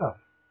not fit enough.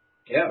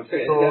 Yeah,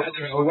 absolutely. So, they're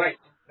overweight.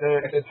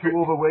 They're too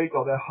overweight,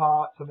 or their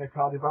hearts and their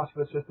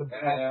cardiovascular system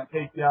can't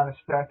take the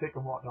anaesthetic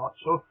and whatnot.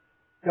 So,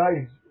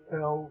 guys,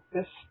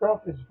 this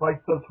stuff is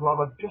vital to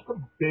have just a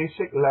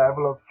basic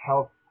level of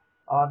health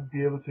and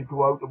be able to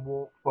go out and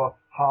walk for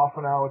half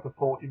an hour to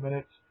 40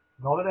 minutes.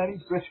 Not at any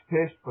brisk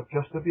pace, but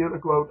just to be able to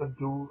go out and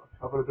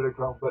cover a bit of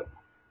ground. But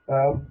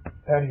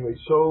anyway,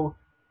 so...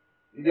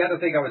 The other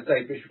thing I would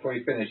say, Fish, before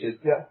you finish is,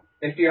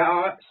 if you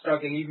are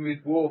struggling even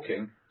with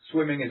walking,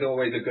 swimming is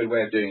always a good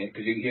way of doing it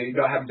because you're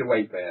not having to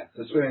wait there.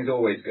 So swimming is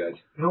always good.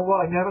 You know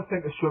what? I never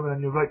think of swimming,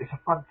 and you're right. It's a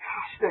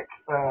fantastic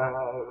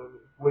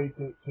way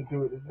to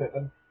do it, isn't it?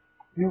 And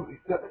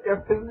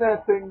isn't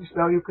there things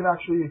now you can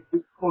actually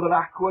call an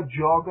aqua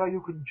jogger?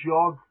 You can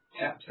jog.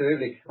 Yeah,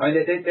 absolutely. I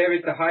mean, there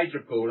is the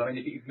hydropool. I mean,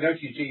 if you can go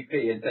to your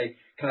GP and say,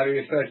 can I be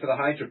referred to the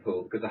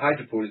hydropool? Because the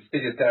hydropool is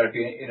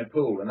physiotherapy in a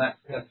pool, and that's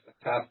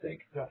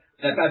fantastic. Yeah.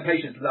 And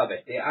patients love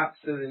it. They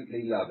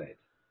absolutely love it.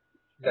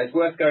 So it's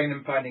worth going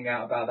and finding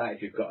out about that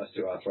if you've got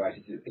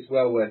osteoarthritis. It's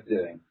well worth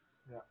doing.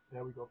 Yeah,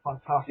 there we go.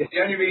 Fantastic.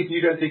 The only reason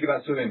you don't think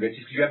about swimming, Rich,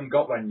 is because you haven't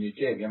got one in your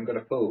gym. You haven't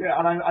got a pool. Yeah,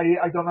 and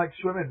I don't like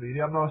swimming,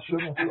 really. I'm not a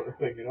swimmer sort of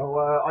thing,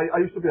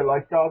 I used to be a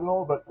lifeguard and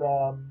all, but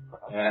I'm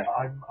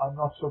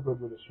not so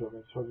good with the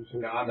swimming. So this is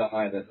no, I'm not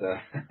either, sir.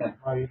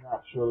 my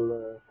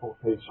natural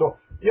forte. So,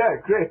 yeah,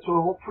 great.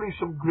 So hopefully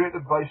some great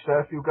advice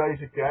there for you guys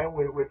again.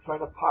 We're trying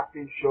to pack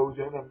these shows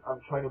in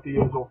and trying to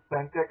be as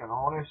authentic and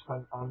honest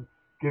and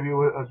give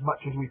you as much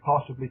as we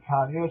possibly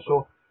can here.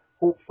 So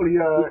hopefully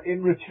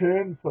in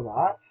return for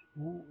that,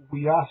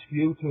 we ask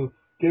you to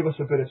give us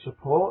a bit of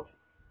support.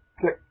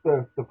 Click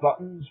the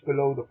buttons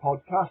below the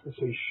podcast to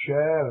say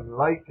share and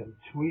like and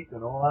tweet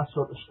and all that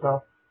sort of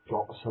stuff.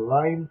 Drop us a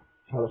line.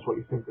 Tell us what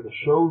you think of the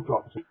show.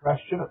 Drop us a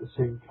question at the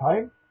same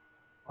time.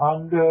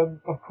 And,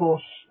 of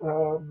course,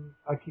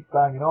 I keep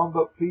banging on,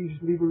 but please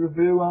leave a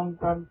review and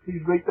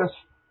please rate us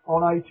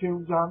on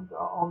iTunes and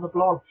on the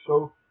blog.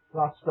 So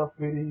that stuff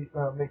really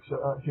makes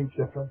a huge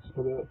difference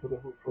to the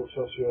whole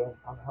process here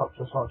and helps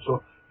us on.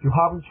 So if you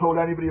haven't told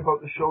anybody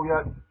about the show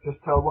yet, just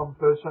tell one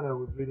person. It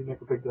would really make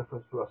a big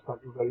difference to us.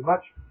 Thank you very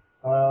much.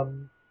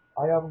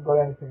 I haven't got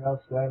anything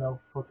else there now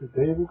for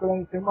today. Have you got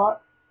anything,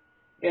 Mark?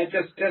 Yeah,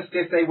 just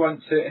if they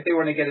want to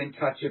get in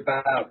touch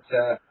about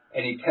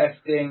any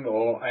testing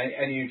or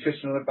any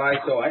nutritional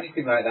advice or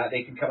anything like that,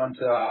 they can come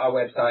onto our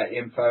website,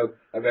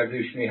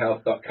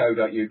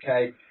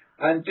 info@revolutionaryhealth.co.uk,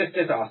 and just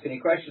ask any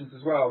questions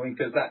as well. I mean,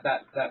 because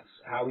that's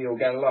how we all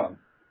get along.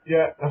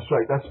 Yeah, that's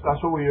right. That's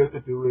what we're here to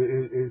do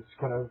is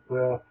kind of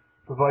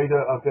provide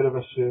a bit of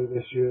a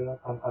service here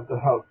and to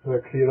help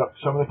clear up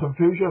some of the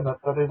confusion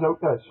that is out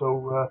there.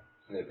 So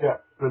yeah,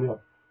 brilliant.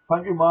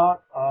 Thank you,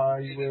 Mark. I'll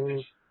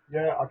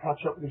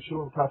catch up with you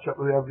soon. Catch up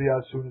with everybody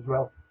else soon as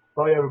well.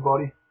 Bye,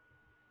 everybody.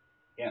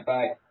 Yeah,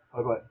 bye.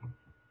 Bye bye.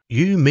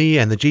 You, Me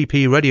and the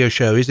GP radio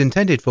show is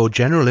intended for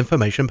general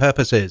information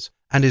purposes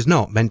and is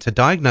not meant to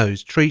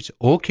diagnose, treat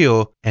or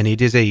cure any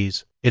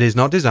disease. It is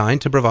not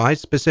designed to provide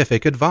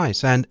specific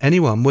advice, and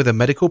anyone with a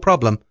medical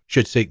problem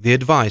should seek the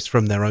advice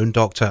from their own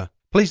doctor.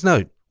 Please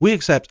note, we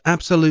accept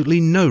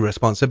absolutely no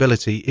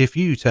responsibility if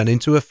you turn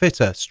into a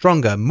fitter,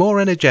 stronger, more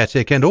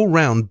energetic and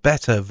all-round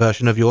better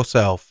version of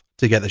yourself.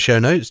 To get the show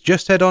notes,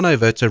 just head on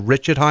over to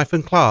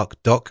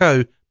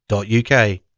richard-clark.co.uk.